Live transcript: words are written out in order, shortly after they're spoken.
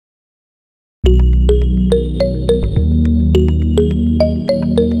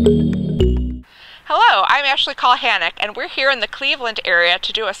Ashley Kulhanek, and we're here in the Cleveland area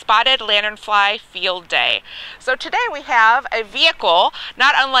to do a spotted lanternfly field day. So today we have a vehicle,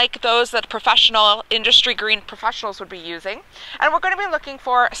 not unlike those that professional industry green professionals would be using, and we're going to be looking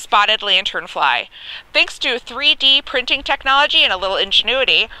for spotted lanternfly. Thanks to 3D printing technology and a little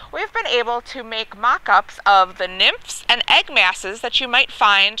ingenuity, we've been able to make mock-ups of the nymphs and egg masses that you might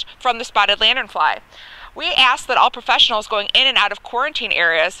find from the spotted lanternfly. We ask that all professionals going in and out of quarantine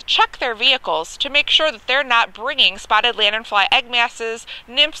areas check their vehicles to make sure that they're not bringing spotted lanternfly egg masses,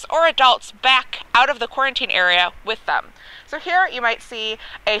 nymphs, or adults back out of the quarantine area with them. So here you might see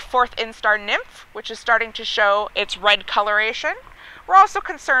a fourth instar nymph, which is starting to show its red coloration. We're also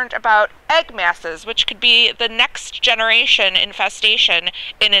concerned about egg masses, which could be the next generation infestation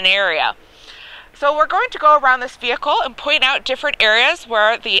in an area. So we're going to go around this vehicle and point out different areas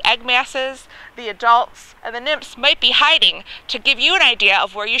where the egg masses, the adults, and the nymphs might be hiding to give you an idea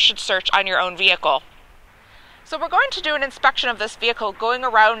of where you should search on your own vehicle. So we're going to do an inspection of this vehicle, going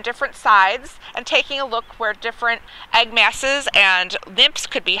around different sides and taking a look where different egg masses and nymphs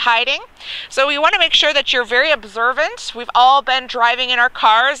could be hiding. So we want to make sure that you're very observant. We've all been driving in our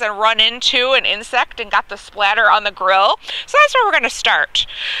cars and run into an insect and got the splatter on the grill. So that's where we're going to start.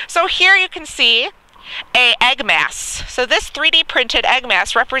 So here you can see an egg mass. So this 3D printed egg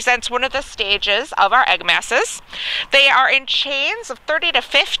mass represents one of the stages of our egg masses. They are in chains of 30 to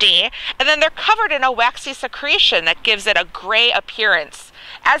 50, and then they're covered in a waxy secretion that gives it a gray appearance.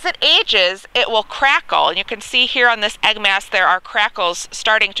 As it ages, it will crackle, and you can see here on this egg mass there are crackles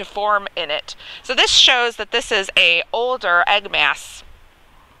starting to form in it. So this shows that this is an older egg mass.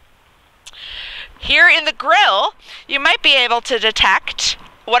 Here in the grill, you might be able to detect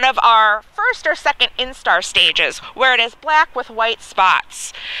one of our first or second instar stages, where it is black with white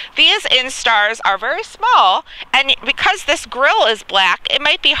spots. These instars are very small, and because this grill is black, it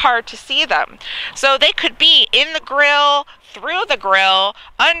might be hard to see them. So they could be in the grill, through the grill,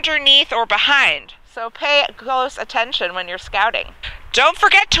 underneath, or behind. So pay close attention when you're scouting. Don't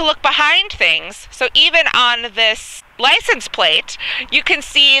forget to look behind things. So even on this license plate, you can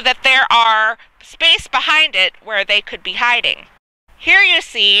see that there are space behind it where they could be hiding. Here you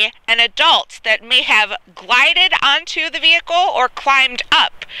see an adult that may have glided onto the vehicle or climbed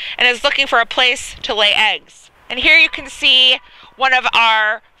up and is looking for a place to lay eggs. And here you can see one of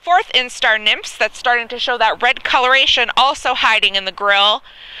our fourth instar nymphs that's starting to show that red coloration, also hiding in the grill.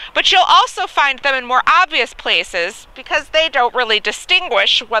 But you'll also find them in more obvious places because they don't really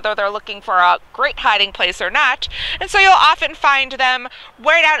distinguish whether they're looking for a great hiding place or not. And so you'll often find them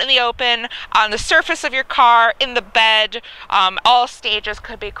right out in the open, on the surface of your car, in the bed. All stages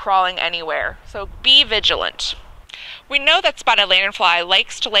could be crawling anywhere. So be vigilant. We know that spotted lanternfly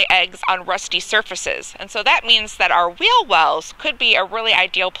likes to lay eggs on rusty surfaces, and so that means that our wheel wells could be a really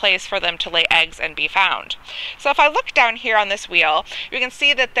ideal place for them to lay eggs and be found. So if I look down here on this wheel, you can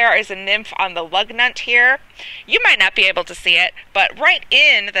see that there is a nymph on the lug nut here. You might not be able to see it, but right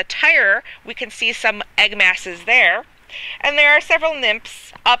in the tire we can see some egg masses there, and there are several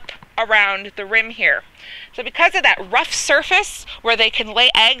nymphs up around the rim here. So because of that rough surface where they can lay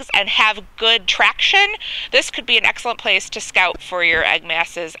eggs and have good traction, this could be an excellent place to scout for your egg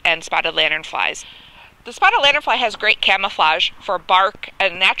masses and spotted lanternflies. The spotted lanternfly has great camouflage for bark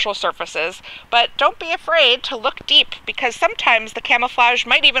and natural surfaces, but don't be afraid to look deep because sometimes the camouflage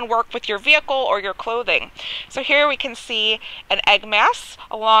might even work with your vehicle or your clothing. So here we can see an egg mass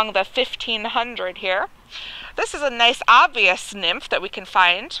along the 1500 here. This is a nice obvious nymph that we can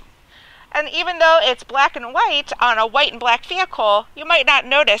find. And even though it's black and white on a white and black vehicle, you might not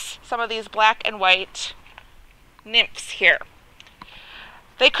notice some of these black and white nymphs here.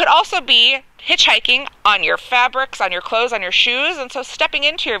 They could also be hitchhiking on your fabrics, on your clothes, on your shoes, and so stepping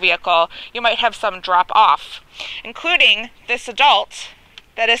into your vehicle, you might have some drop off, including this adult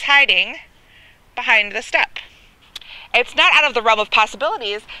that is hiding behind the step. It's not out of the realm of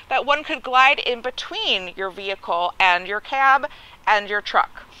possibilities that one could glide in between your vehicle and your cab and your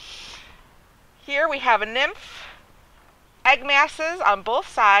truck. Here we have a nymph, egg masses on both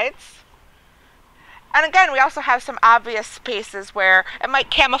sides, and again we also have some obvious spaces where it might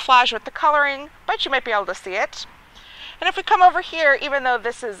camouflage with the coloring, but you might be able to see it. And if we come over here, even though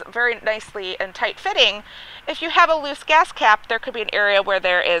this is very nicely and tight fitting, if you have a loose gas cap, there could be an area where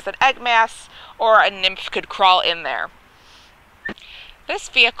there is an egg mass or a nymph could crawl in there. This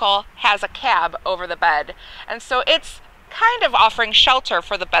vehicle has a cab over the bed, and so it's kind of offering shelter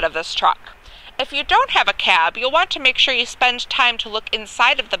for the bed of this truck. If you don't have a cab, you'll want to make sure you spend time to look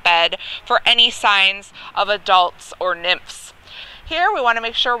inside of the bed for any signs of adults or nymphs. Here we want to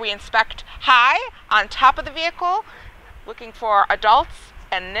make sure we inspect high on top of the vehicle, looking for adults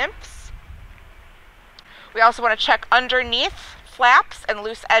and nymphs. We also want to check underneath flaps and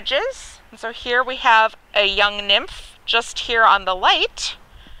loose edges. And so here we have a young nymph just here on the light.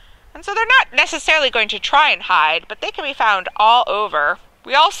 And so they're not necessarily going to try and hide, but they can be found all over.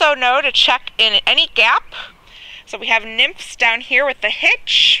 We also know to check in any gap. So we have nymphs down here with the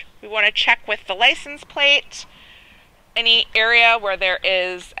hitch. We want to check with the license plate. Any area where there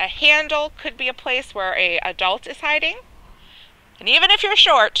is a handle could be a place where an adult is hiding. And even if you're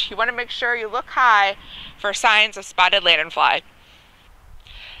short, you want to make sure you look high for signs of spotted lanternfly.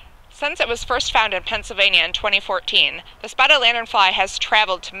 Since it was first found in Pennsylvania in 2014, the spotted lanternfly has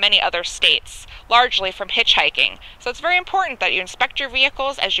traveled to many other states, largely from hitchhiking, so it's very important that you inspect your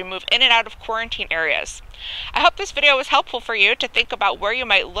vehicles as you move in and out of quarantine areas. I hope this video was helpful for you to think about where you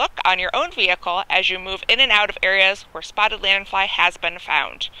might look on your own vehicle as you move in and out of areas where spotted lanternfly has been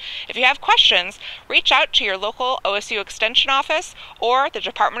found. If you have questions, reach out to your local OSU Extension office or the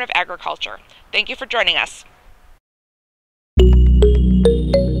Department of Agriculture. Thank you for joining us.